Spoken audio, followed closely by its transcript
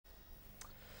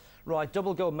Right,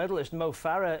 double gold medalist Mo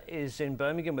Farah is in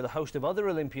Birmingham with a host of other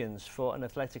Olympians for an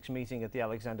athletics meeting at the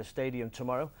Alexander Stadium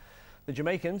tomorrow. The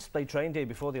Jamaicans, they trained here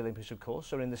before the Olympics, of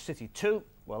course, are in the city too.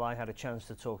 Well, I had a chance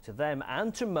to talk to them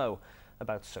and to Mo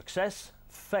about success,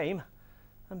 fame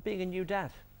and being a new dad.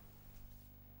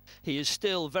 He is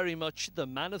still very much the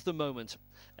man of the moment.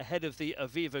 Ahead of the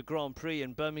Aviva Grand Prix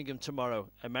in Birmingham tomorrow,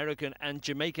 American and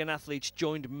Jamaican athletes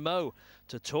joined Mo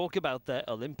to talk about their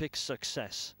Olympic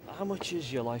success. How much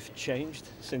has your life changed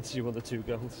since you won the 2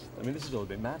 golds? I mean, this is all a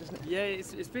bit mad, isn't it? Yeah,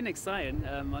 it's been exciting.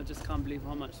 I just can't believe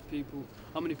how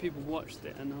many people watched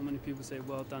it and how many people say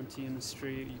well done to you in the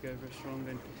street, you go very strong,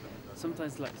 and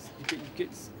sometimes like you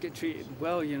get treated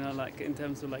well, you know, like in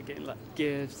terms of like getting like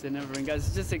gifts and everything.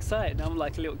 It's just exciting. I'm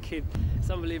like a little kid. It's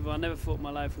unbelievable. I never thought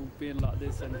my life would be like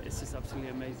this, and it's just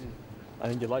absolutely amazing. I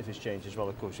think your life has changed as well,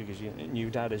 of course, because you're a new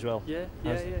dad as well. Yeah.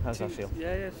 How's that feel?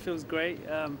 Yeah, it feels great.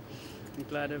 I'm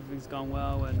glad everything's gone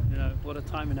well, and you know, what a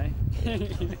timing,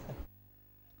 eh?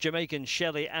 Jamaican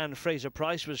Shelly-Ann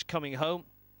Fraser-Pryce was coming home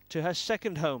to her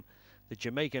second home. The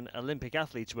Jamaican Olympic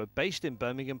athletes were based in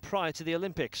Birmingham prior to the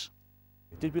Olympics.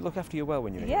 Did we look after you well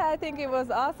when you were here? Yeah, I think it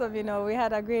was awesome. You know, we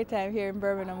had a great time here in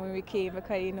Birmingham when we came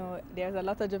because, you know, there's a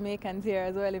lot of Jamaicans here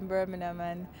as well in Birmingham,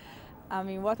 and I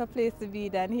mean, what a place to be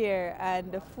than here.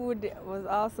 And the food was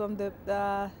awesome.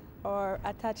 Our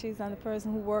attaches and the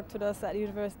person who worked with us at the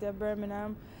University of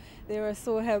Birmingham, they were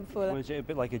so helpful. Was it a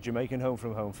bit like a Jamaican home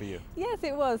from home for you? Yes,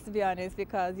 it was, to be honest,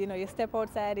 because, you know, you step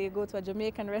outside, you go to a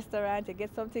Jamaican restaurant, you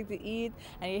get something to eat,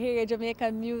 and you hear your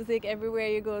Jamaican music everywhere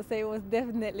you go. So it was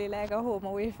definitely like a home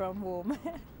away from home.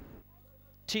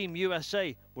 Team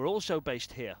USA were also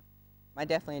based here. I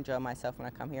definitely enjoy myself when I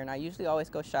come here, and I usually always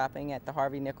go shopping at the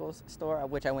Harvey Nichols store,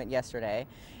 which I went yesterday,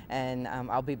 and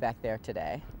I'll be back there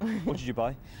today. What did you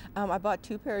buy? I bought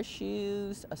 2 pairs of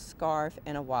shoes, a scarf,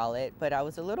 and a wallet, but I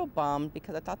was a little bummed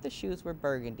because I thought the shoes were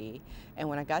burgundy, and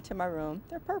when I got to my room,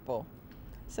 they're purple.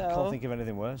 So I can't think of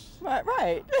anything worse.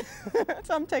 Right.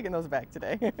 So I'm taking those back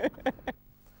today.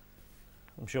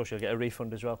 I'm sure she'll get a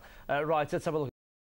refund as well. Right, let's have a look.